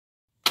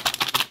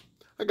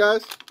Hi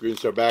guys,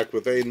 Greenstar back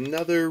with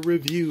another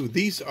review.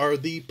 These are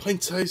the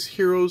Pint Size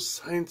Heroes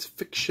Science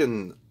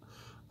Fiction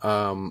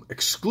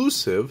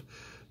exclusive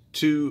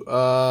to,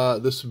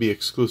 this would be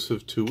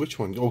exclusive to which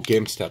one? Oh,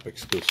 GameStop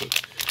exclusive.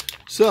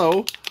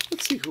 So,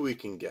 let's see who we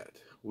can get.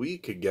 We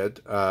could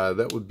get,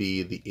 that would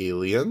be the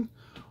Alien,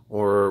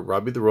 or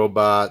Robbie the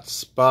Robot,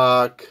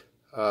 Spock,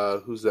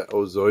 who's that?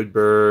 Oh,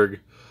 Zoidberg.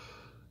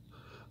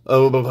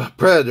 Oh,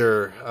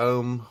 Predator.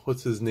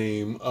 What's his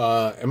name?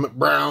 Emmett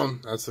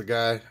Brown. That's the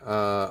guy.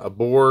 A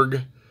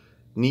Borg.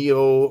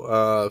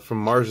 Neo, from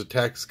Mars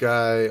Attacks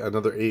guy.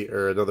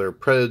 Another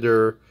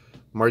Predator.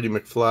 Marty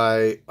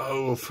McFly.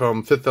 Oh,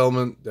 from Fifth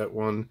Element. That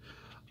one.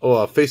 Oh,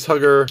 a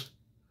Facehugger.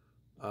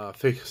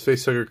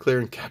 Facehugger Claire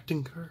and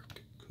Captain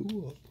Kirk.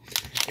 Cool.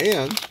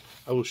 And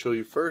I will show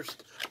you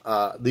first.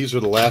 These are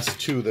the last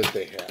two that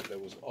they had.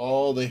 That was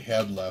all they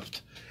had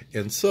left.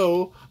 And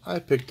so, I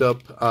picked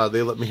up,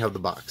 they let me have the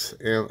box.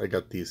 And I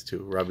got these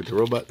two, Robbie the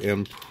Robot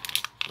and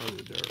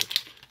Predator.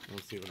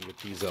 Let's see if I can get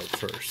these out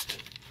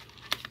first.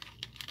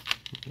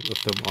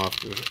 Lift them off.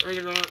 There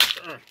you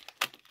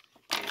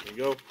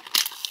go.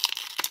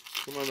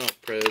 Come on up,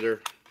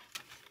 Predator.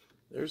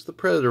 There's the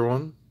Predator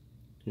one.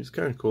 He's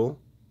kind of cool.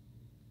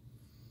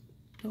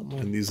 Don't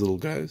mind these little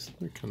guys.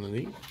 They're kind of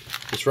neat.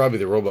 This Robbie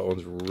the Robot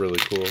one's really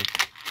cool.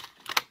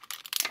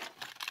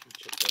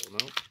 Check that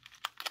one out.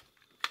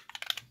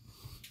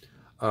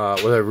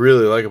 What I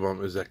really like about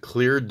him is that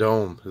clear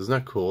dome. Isn't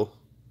that cool?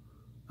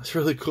 That's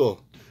really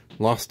cool.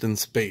 Lost in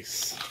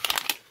Space.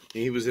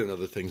 He was in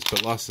other things,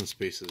 but Lost in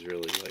Space is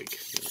really like,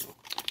 you know.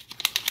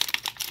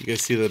 You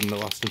guys see that in the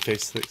Lost in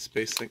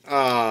Space thing?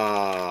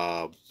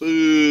 Ah,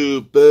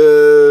 boo,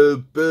 boo,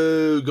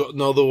 boo. Got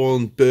another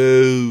one,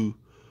 boo.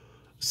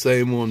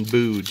 Same one,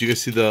 boo. Did you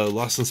guys see the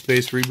Lost in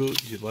Space reboot?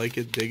 Did you like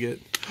it? Dig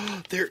it?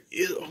 There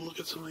is. Oh, look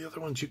at some of the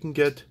other ones. You can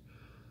get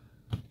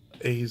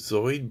a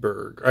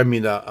Zoidberg. I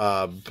mean,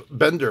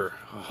 Bender.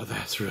 Oh,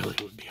 that's really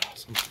would be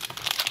awesome.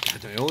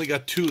 God, I only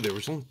got two. There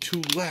was only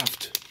two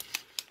left.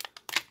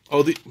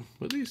 Oh,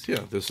 at least,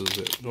 yeah, this is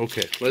it.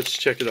 Okay, let's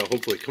check it out.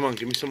 Hopefully, come on,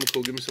 give me something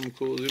cool. Give me something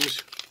cool.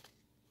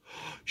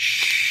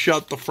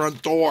 Shut the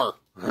front door.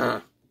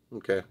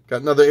 Okay,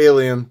 got another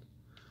Alien.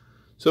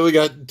 So we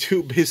got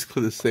two,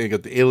 basically the same.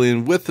 Got the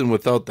Alien with and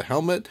without the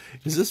helmet.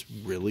 Is this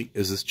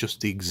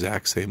just the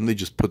exact same? They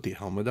just put the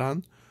helmet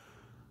on?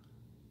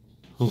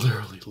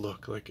 Literally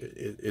look like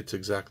it's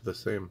exactly the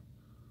same.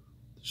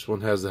 This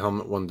one has the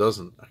helmet, one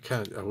doesn't.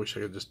 I wish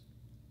I could just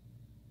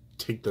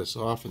take this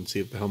off and see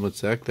if the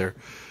helmet's back there.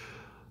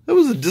 That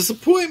was a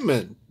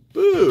disappointment.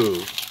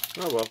 Boo.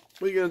 Oh well,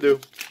 what are you gonna do?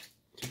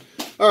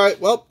 Alright,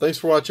 well, thanks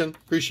for watching.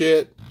 Appreciate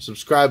it.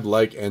 Subscribe,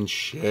 like, and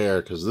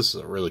share, because this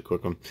is a really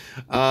quick one.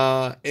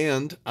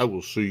 And I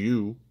will see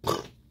you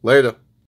later.